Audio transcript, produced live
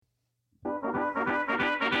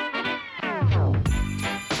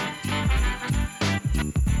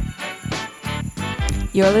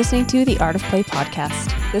You're listening to the Art of Play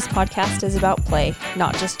podcast. This podcast is about play,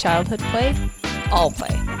 not just childhood play, all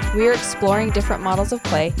play. We are exploring different models of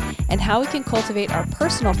play and how we can cultivate our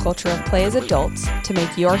personal culture of play as adults to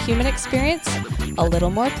make your human experience a little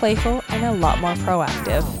more playful and a lot more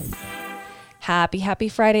proactive. Happy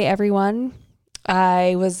Friday, everyone.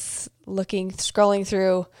 I was scrolling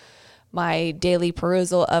through my daily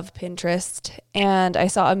perusal of Pinterest, and I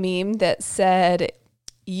saw a meme that said,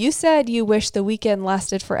 "You said you wish the weekend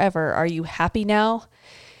lasted forever. Are you happy now?"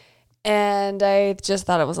 And I just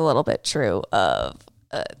thought it was a little bit true of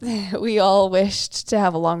we all wished to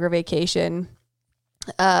have a longer vacation.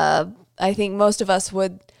 I think most of us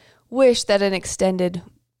would wish that an extended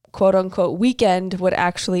quote unquote weekend would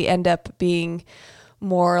actually end up being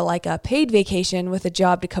more like a paid vacation with a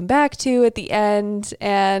job to come back to at the end,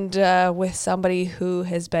 and with somebody who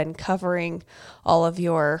has been covering all of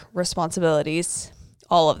your responsibilities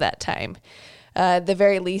all of that time. At the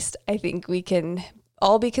very least, I think we can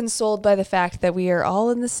all be consoled by the fact that we are all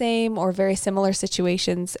in the same or very similar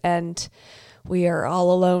situations, and we are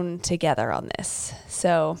all alone together on this.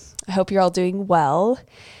 So I hope you're all doing well.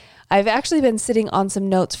 I've actually been sitting on some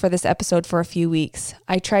notes for this episode for a few weeks.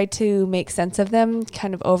 I tried to make sense of them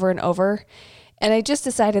kind of over and over, and I just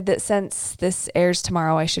decided that since this airs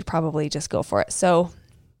tomorrow, I should probably just go for it. So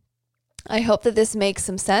I hope that this makes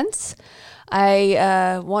some sense.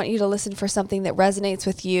 I want you to listen for something that resonates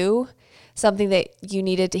with you, something that you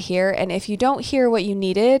needed to hear. And if you don't hear what you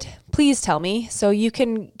needed, please tell me. So you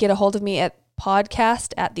can get a hold of me at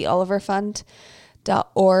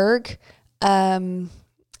podcast@theoliverfund.org.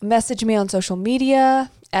 Message me on social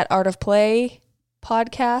media at Art of Play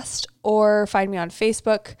Podcast, or find me on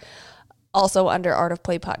Facebook, also under Art of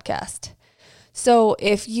Play Podcast. So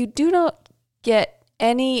if you do not get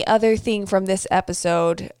any other thing from this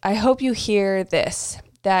episode, I hope you hear this,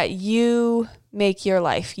 that you make your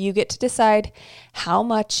life. You get to decide how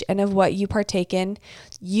much and of what you partake in.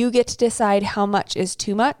 You get to decide how much is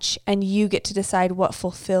too much, and you get to decide what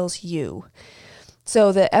fulfills you.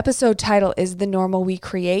 So the episode title is The Normal We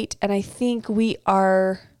Create, and I think we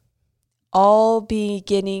are all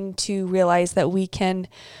beginning to realize that we can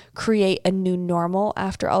create a new normal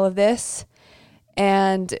after all of this.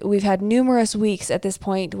 And we've had numerous weeks at this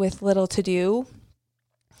point with little to do.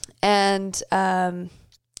 And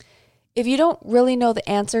if you don't really know the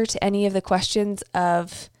answer to any of the questions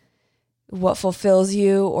of what fulfills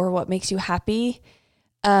you or what makes you happy,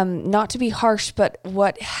 not to be harsh, but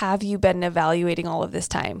what have you been evaluating all of this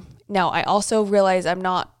time? Now, I also realize I'm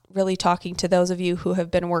not really talking to those of you who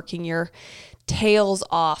have been working your tails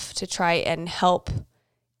off to try and help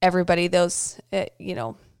everybody, those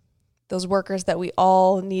workers that we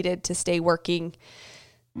all needed to stay working.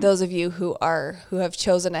 Those of you who have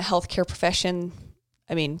chosen a healthcare profession,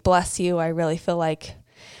 I mean, bless you. I really feel like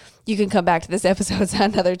you can come back to this episode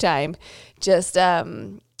another time. Just,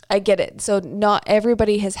 I get it. So not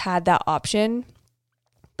everybody has had that option,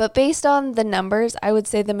 but based on the numbers, I would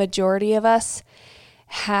say the majority of us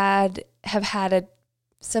have had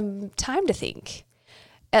some time to think,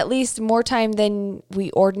 at least more time than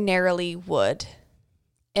we ordinarily would.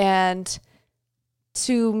 And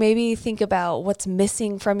to maybe think about what's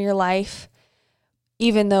missing from your life,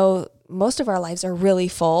 even though most of our lives are really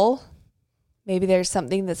full. Maybe there's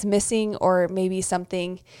something that's missing, or maybe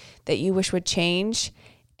something that you wish would change.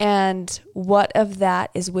 And what of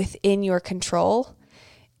that is within your control,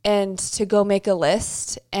 and to go make a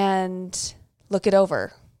list and look it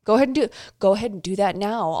over. Go ahead and do that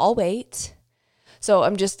now. I'll wait. So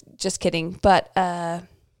I'm just kidding, but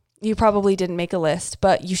you probably didn't make a list,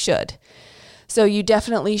 but you should. So you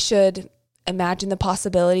definitely should imagine the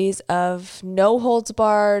possibilities of no holds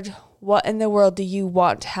barred. What in the world do you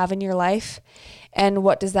want to have in your life? And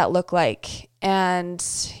what does that look like? And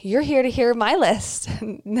you're here to hear my list.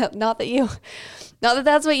 Not that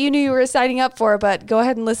that's what you knew you were signing up for, but go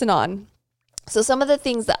ahead and listen on. So some of the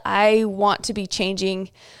things that I want to be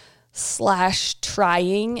changing /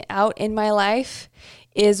 trying out in my life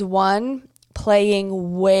is, one,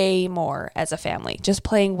 playing way more as a family, just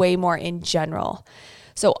playing way more in general.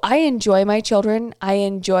 So I enjoy my children. I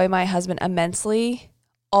enjoy my husband immensely.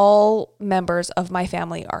 All members of my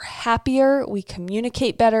family are happier. We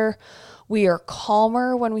communicate better. We are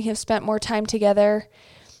calmer when we have spent more time together.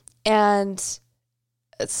 And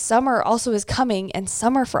summer also is coming, and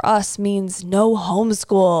summer for us means no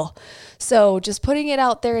homeschool. So just putting it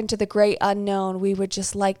out there into the great unknown, we would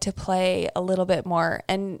just like to play a little bit more,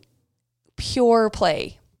 and pure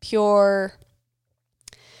play,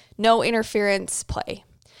 no interference play.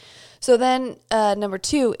 So then number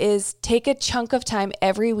 2 is take a chunk of time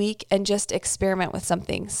every week and just experiment with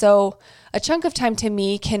something. So a chunk of time to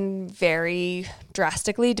me can vary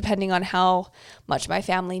drastically depending on how much my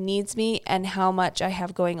family needs me and how much I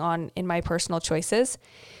have going on in my personal choices.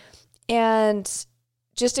 And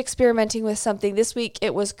just experimenting with something. This week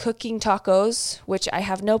it was cooking tacos, which I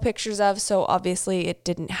have no pictures of, so obviously it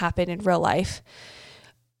didn't happen in real life.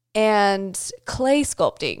 And clay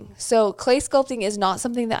sculpting. So clay sculpting is not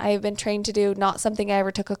something that I have been trained to do, not something I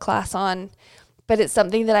ever took a class on, but it's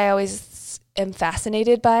something that I always am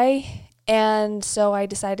fascinated by. And so I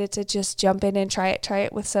decided to just jump in and try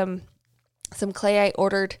it with some clay I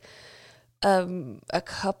ordered a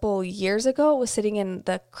couple years ago. It was sitting in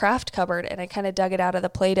the craft cupboard and I kind of dug it out of the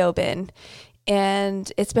Play-Doh bin,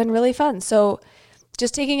 and it's been really fun. So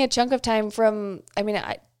just taking a chunk of time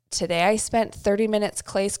today I spent 30 minutes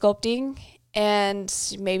clay sculpting,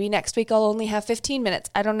 and maybe next week I'll only have 15 minutes.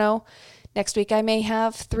 I don't know. Next week I may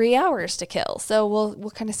have 3 hours to kill. So we'll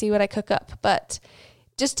kind of see what I cook up, but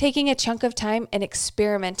just taking a chunk of time and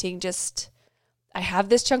experimenting. I have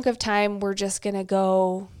this chunk of time. We're just going to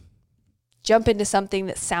go jump into something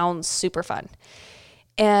that sounds super fun.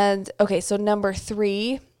 And okay, so number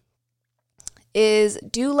 3 is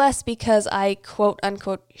do less because I quote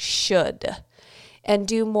unquote should, and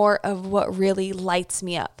do more of what really lights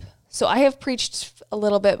me up. So I have preached a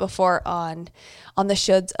little bit before on the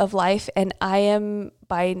shoulds of life, and I'm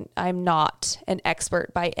not an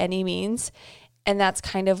expert by any means. And that's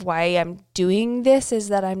kind of why I'm doing this, is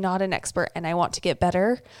that I'm not an expert and I want to get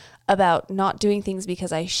better about not doing things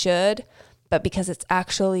because I should, but because it's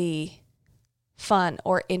actually fun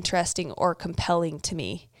or interesting or compelling to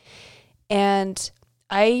me. And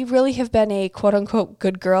I really have been a quote unquote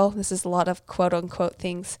good girl. This is a lot of quote unquote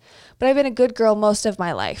things, but I've been a good girl most of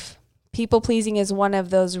my life. People pleasing is one of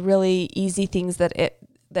those really easy things that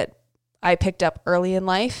I picked up early in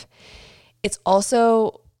life. It's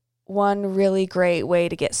also one really great way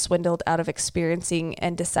to get swindled out of experiencing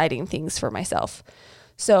and deciding things for myself.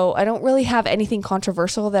 So I don't really have anything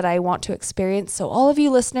controversial that I want to experience. So all of you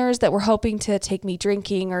listeners that were hoping to take me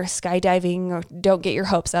drinking or skydiving, or don't get your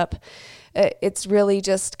hopes up. It's really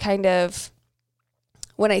just kind of,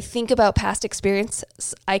 when I think about past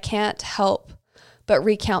experiences, I can't help but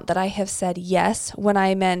recount that I have said yes when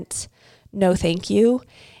I meant no thank you.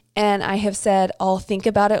 And I have said I'll think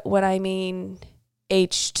about it when I mean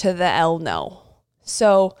H to the L no.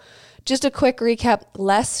 So just a quick recap: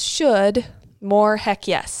 less should, more heck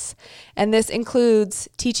yes. And this includes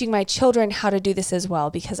teaching my children how to do this as well,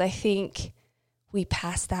 because I think we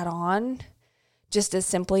pass that on just as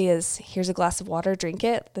simply as, here's a glass of water, drink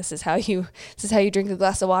it. This is how you drink a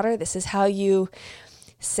glass of water. This is how you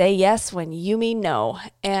say yes when you mean no.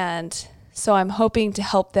 And so I'm hoping to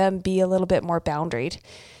help them be a little bit more boundaried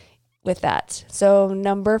with that. So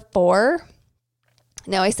number 4,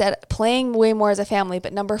 now I said playing way more as a family,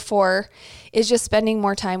 but number 4 is just spending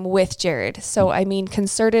more time with Jared. So I mean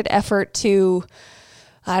concerted effort to,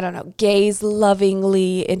 gaze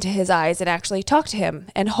lovingly into his eyes and actually talk to him,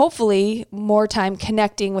 and hopefully more time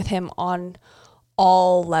connecting with him on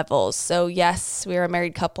all levels. So yes, we are a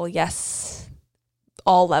married couple. Yes,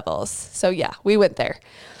 all levels. So yeah, we went there.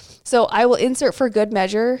 So I will insert for good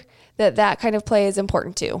measure that kind of play is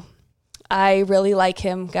important too. I really like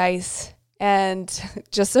him, guys. And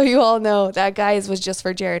just so you all know, that guys was just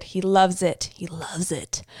for Jared. He loves it. He loves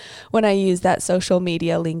it when I use that social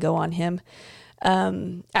media lingo on him.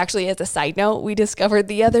 Actually, as a side note, we discovered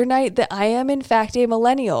the other night that I am in fact a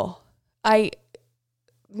millennial.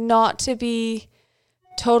 Not to be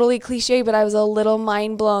totally cliche, but I was a little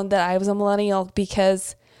mind blown that I was a millennial,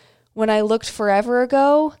 because when I looked forever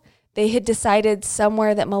ago, they had decided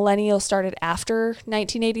somewhere that millennials started after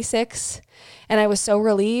 1986. And I was so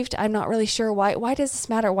relieved. I'm not really sure why. Why does this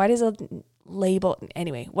matter? Why does a label?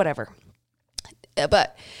 Anyway, whatever.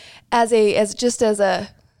 But as a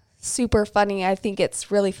super funny, I think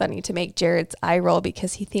it's really funny to make Jared's eye roll,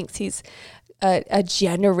 because he thinks he's a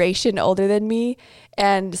generation older than me.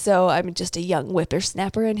 And so I'm just a young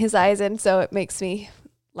whippersnapper in his eyes. And so it makes me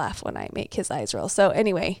laugh when I make his eyes roll. So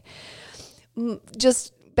anyway,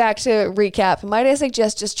 just back to recap, might I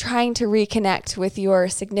suggest just trying to reconnect with your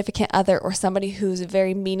significant other or somebody who's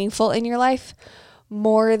very meaningful in your life,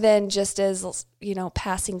 more than just as,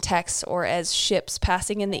 passing texts or as ships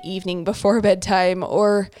passing in the evening before bedtime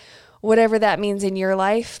or whatever that means in your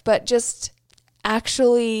life, but just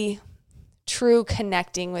actually true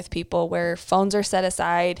connecting with people where phones are set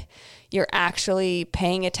aside. You're actually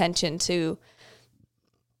paying attention to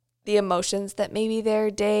the emotions that maybe their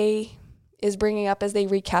day is bringing up as they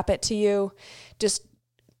recap it to you, just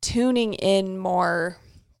tuning in more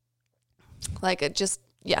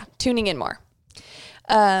tuning in more.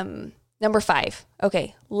 Number 5.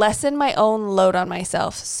 Okay. Lessen my own load on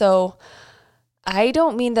myself. So I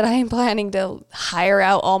don't mean that I am planning to hire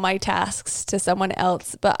out all my tasks to someone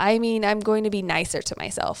else, but I mean, I'm going to be nicer to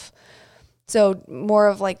myself. So more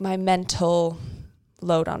of like my mental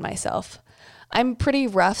load on myself. I'm pretty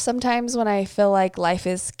rough sometimes when I feel like life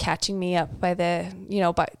is catching me up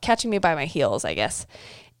catching me by my heels, I guess.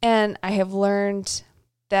 And I have learned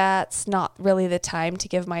that's not really the time to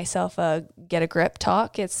give myself a get a grip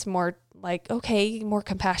talk. It's more like, okay, more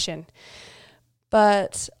compassion,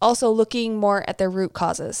 but also looking more at the root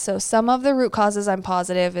causes. So some of the root causes I'm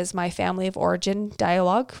positive is my family of origin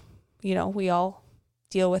dialogue. We all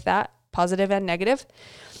deal with that, positive and negative.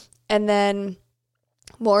 And then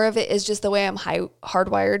more of it is just the way I'm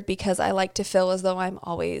hardwired, because I like to feel as though I'm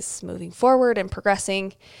always moving forward and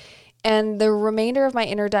progressing. And the remainder of my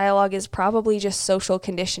inner dialogue is probably just social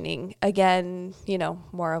conditioning. Again,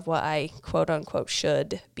 more of what I quote unquote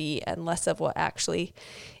should be and less of what actually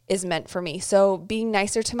is meant for me. So being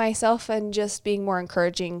nicer to myself and just being more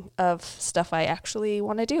encouraging of stuff I actually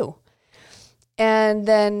want to do. And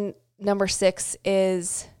then number 6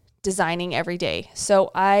 is designing every day.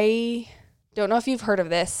 So I don't know if you've heard of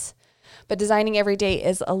this, but designing every day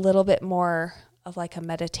is a little bit more of like a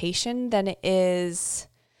meditation than it is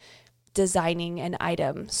designing an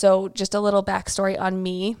item. So just a little backstory on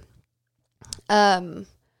me. I've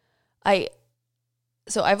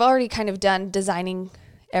already kind of done designing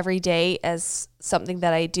every day as something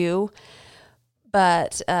that I do,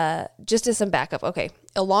 but just as some backup. Okay.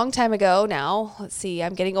 A long time ago now, let's see,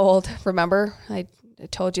 I'm getting old. Remember, I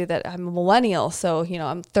told you that I'm a millennial. So,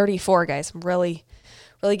 I'm 34, guys. I'm really,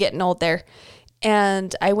 really getting old there.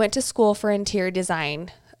 And I went to school for interior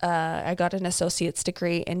design. I got an associate's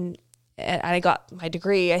degree, and I got my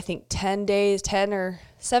degree, I think 7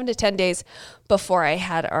 to 10 days before I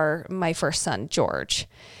had my first son, George.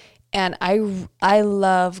 And I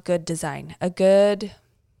love good design, a good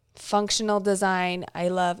functional design. I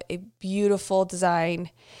love a beautiful design.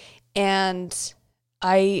 And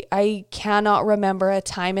I cannot remember a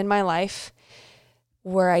time in my life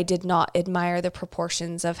where I did not admire the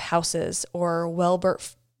proportions of houses or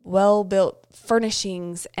well-built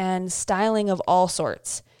furnishings and styling of all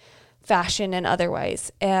sorts, fashion and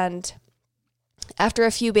otherwise. And after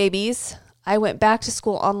a few babies, I went back to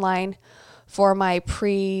school online for my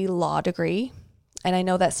pre-law degree. And I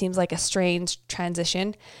know that seems like a strange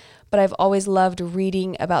transition, but I've always loved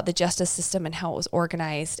reading about the justice system and how it was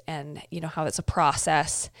organized and, how it's a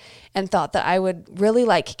process, and thought that I would really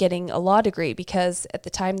like getting a law degree, because at the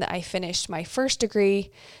time that I finished my first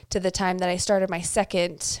degree to the time that I started my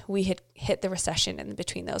second, we had hit the recession in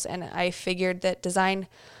between those. And I figured that design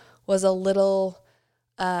was a little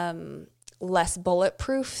less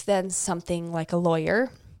bulletproof than something like a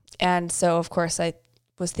lawyer. And so, of course, I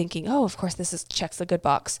was thinking, of course, checks the good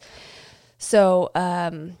box. So,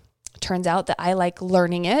 turns out that I like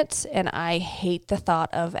learning it, and I hate the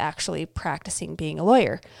thought of actually practicing being a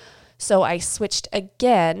lawyer. So I switched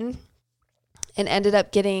again and ended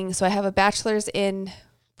up so I have a bachelor's in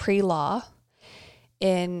pre-law,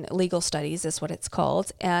 in legal studies is what it's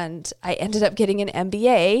called. And I ended up getting an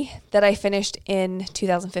MBA that I finished in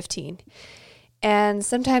 2015. And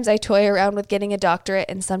sometimes I toy around with getting a doctorate,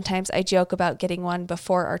 and sometimes I joke about getting one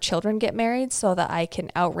before our children get married so that I can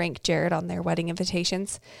outrank Jared on their wedding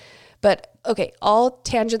invitations. But okay, all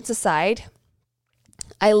tangents aside,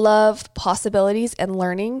 I love possibilities and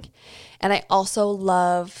learning. And I also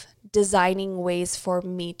love designing ways for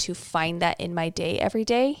me to find that in my day every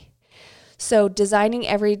day. So designing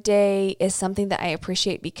every day is something that I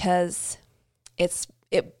appreciate because it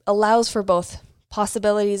allows for both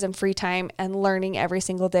possibilities and free time and learning every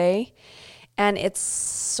single day. And it's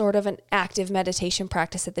sort of an active meditation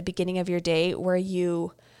practice at the beginning of your day where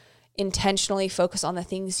you intentionally focus on the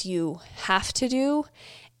things you have to do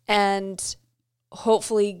and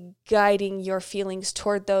hopefully guiding your feelings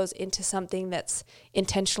toward those into something that's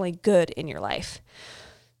intentionally good in your life.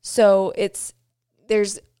 So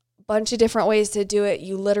there's a bunch of different ways to do it.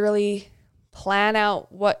 You literally plan out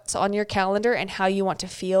what's on your calendar and how you want to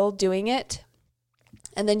feel doing it.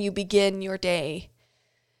 And then you begin your day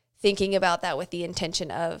thinking about that with the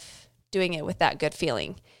intention of doing it with that good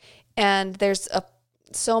feeling. And there's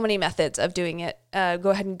so many methods of doing it. Go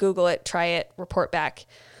ahead and Google it, try it, report back.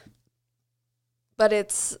 But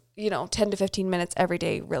it's, 10 to 15 minutes every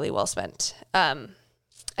day, really well spent. And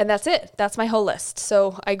that's it. That's my whole list.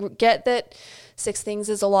 So I get that 6 things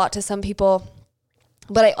is a lot to some people,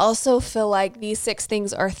 but I also feel like these 6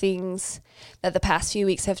 things are things that the past few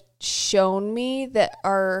weeks have shown me that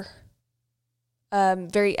are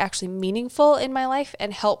very actually meaningful in my life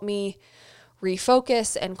and help me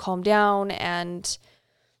refocus and calm down and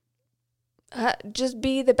just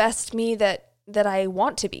be the best me that I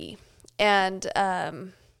want to be. And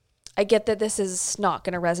I get that this is not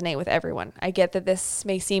going to resonate with everyone. I get that this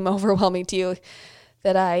may seem overwhelming to you,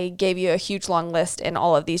 that I gave you a huge long list and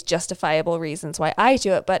all of these justifiable reasons why I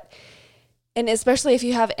do it. And especially if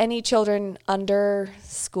you have any children under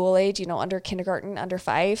school age, under kindergarten, under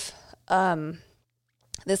 5,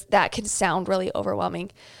 that can sound really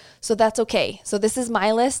overwhelming. So that's okay. So this is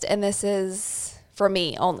my list, and this is for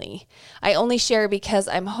me only. I only share because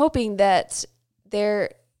I'm hoping that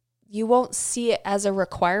you won't see it as a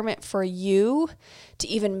requirement for you to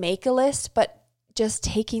even make a list, but just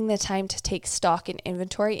taking the time to take stock and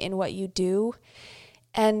inventory in what you do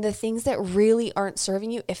and the things that really aren't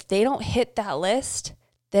serving you. If they don't hit that list,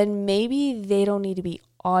 then maybe they don't need to be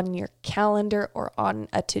on your calendar or on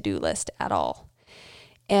a to-do list at all.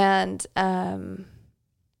 And I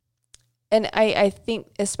think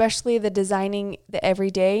especially the designing the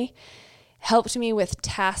everyday helped me with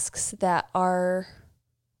tasks that are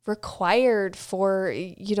required for,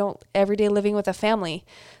 everyday living with a family.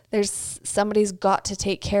 Somebody's got to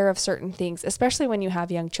take care of certain things, especially when you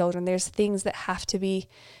have young children. There's things that have to be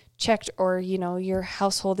checked, or, your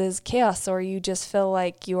household is chaos, or you just feel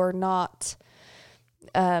like you're not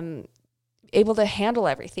able to handle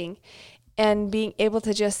everything. And being able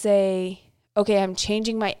to just say, okay, I'm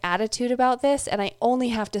changing my attitude about this, and I only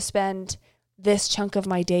have to spend this chunk of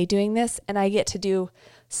my day doing this, and I get to do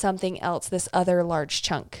something else, this other large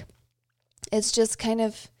chunk. It's just kind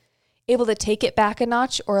of able to take it back a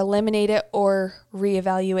notch or eliminate it or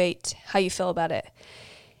reevaluate how you feel about it.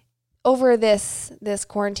 Over this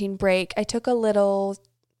quarantine break, I took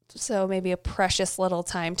maybe a precious little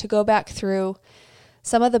time to go back through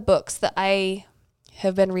some of the books that I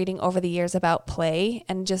have been reading over the years about play,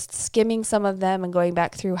 and just skimming some of them and going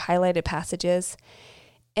back through highlighted passages.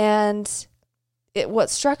 And what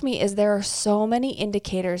struck me is there are so many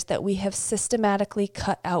indicators that we have systematically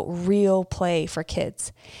cut out real play for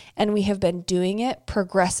kids, and we have been doing it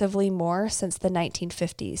progressively more since the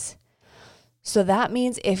 1950s. So that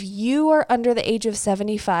means if you are under the age of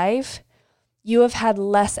 75, you have had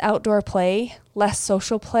less outdoor play, less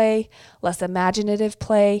social play, less imaginative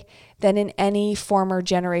play than in any former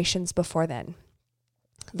generations before then.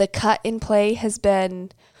 The cut in play has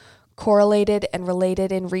been correlated and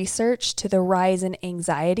related in research to the rise in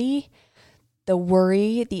anxiety, the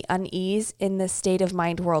worry, the unease in the state of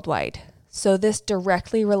mind worldwide. So this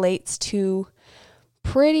directly relates to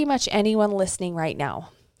pretty much anyone listening right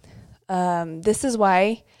now. This is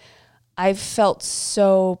why I've felt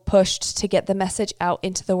so pushed to get the message out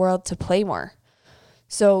into the world to play more.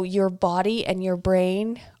 So your body and your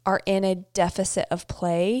brain are in a deficit of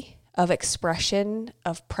play, of expression,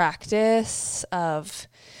 of practice, of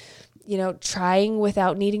trying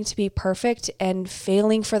without needing to be perfect and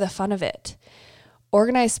failing for the fun of it.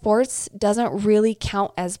 Organized sports doesn't really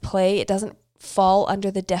count as play. It doesn't fall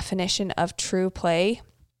under the definition of true play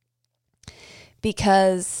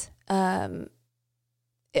because,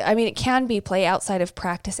 it can be play outside of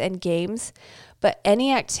practice and games, but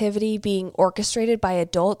any activity being orchestrated by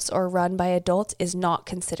adults or run by adults is not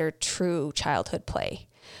considered true childhood play.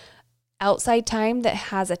 Outside time that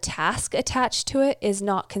has a task attached to it is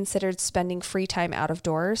not considered spending free time out of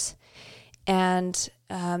doors. And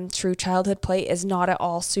true childhood play is not at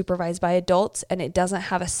all supervised by adults, and it doesn't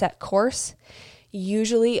have a set course.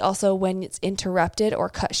 Usually also when it's interrupted or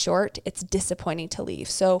cut short, it's disappointing to leave.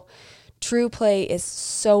 So true play is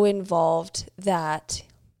so involved that,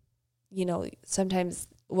 sometimes,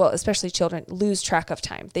 especially children, lose track of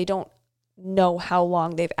time. They don't know how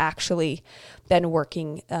long they've actually been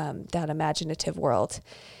working that imaginative world.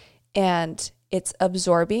 And it's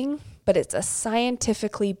absorbing, but it's a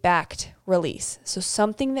scientifically backed release. So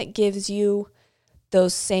something that gives you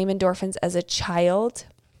those same endorphins as a child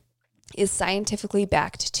is scientifically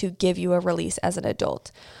backed to give you a release as an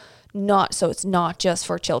adult. So it's not just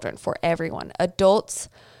for children, for everyone. Adults,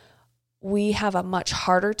 we have a much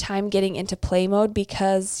harder time getting into play mode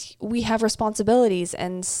because we have responsibilities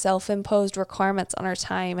and self-imposed requirements on our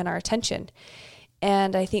time and our attention.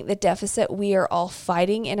 And I think the deficit we are all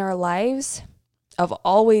fighting in our lives of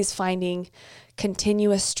always finding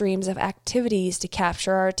continuous streams of activities to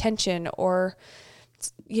capture our attention or,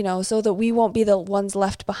 so that we won't be the ones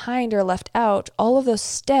left behind or left out, all of those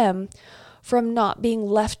stem from not being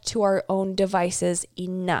left to our own devices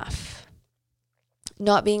enough.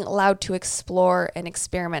 Not being allowed to explore and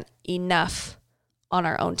experiment enough on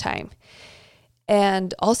our own time.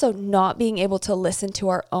 And also not being able to listen to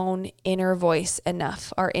our own inner voice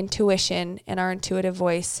enough. Our intuition and our intuitive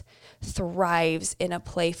voice thrives in a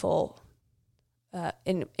playful,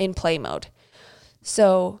 in play mode.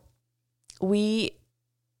 So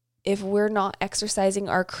if we're not exercising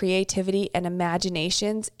our creativity and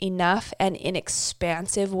imaginations enough and in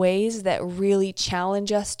expansive ways that really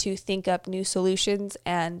challenge us to think up new solutions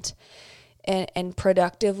and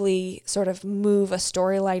productively sort of move a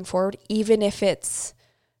storyline forward, even if it's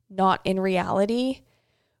not in reality,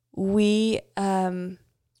 we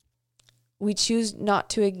choose not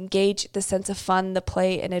to engage the sense of fun, the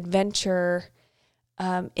play, and adventure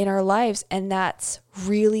in our lives. And that's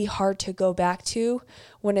really hard to go back to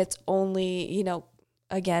when it's only,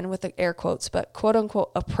 again, with the air quotes, but quote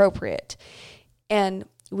unquote appropriate. And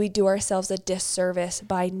we do ourselves a disservice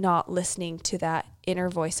by not listening to that inner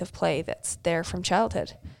voice of play that's there from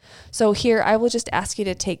childhood. So here, I will just ask you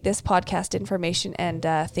to take this podcast information and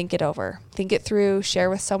think it over. Think it through, share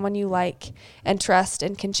with someone you like and trust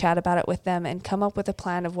and can chat about it with them, and come up with a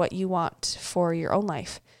plan of what you want for your own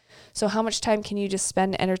life. So how much time can you just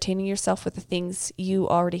spend entertaining yourself with the things you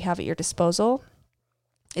already have at your disposal?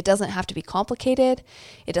 It doesn't have to be complicated.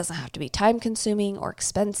 It doesn't have to be time consuming or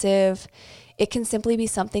expensive. It can simply be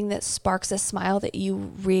something that sparks a smile that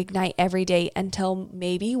you reignite every day until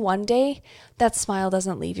maybe one day that smile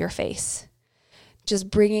doesn't leave your face. Just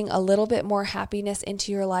bringing a little bit more happiness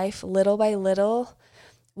into your life little by little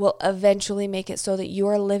will eventually make it so that you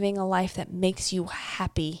are living a life that makes you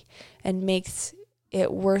happy and makes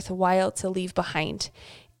it worthwhile to leave behind.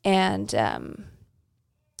 And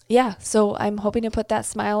so I'm hoping to put that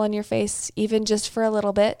smile on your face, even just for a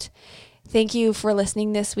little bit. Thank you for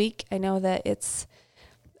listening this week. I know that it's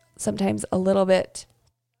sometimes a little bit,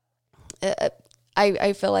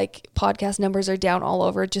 I feel like podcast numbers are down all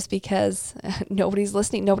over just because nobody's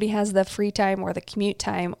listening. Nobody has the free time or the commute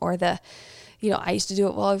time or I used to do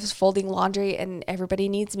it while I was folding laundry, and everybody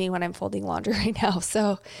needs me when I'm folding laundry right now.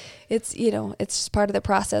 So it's just part of the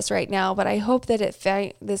process right now, but I hope that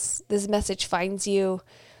this message finds you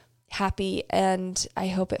happy, and I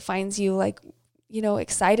hope it finds you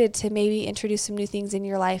excited to maybe introduce some new things in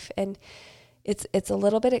your life. And it's a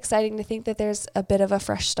little bit exciting to think that there's a bit of a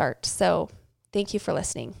fresh start. So thank you for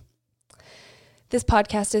listening. This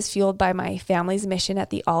podcast is fueled by my family's mission at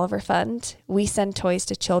the Oliver Fund. We send toys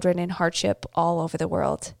to children in hardship all over the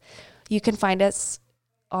world. You can find us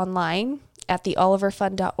online at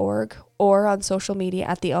theoliverfund.org or on social media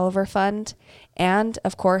at the Oliver Fund, and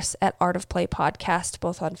of course at Art of Play Podcast,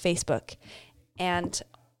 both on Facebook and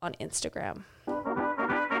on Instagram.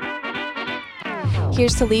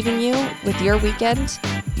 Here's to leaving you with your weekend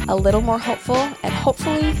a little more hopeful and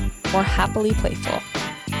hopefully more happily playful.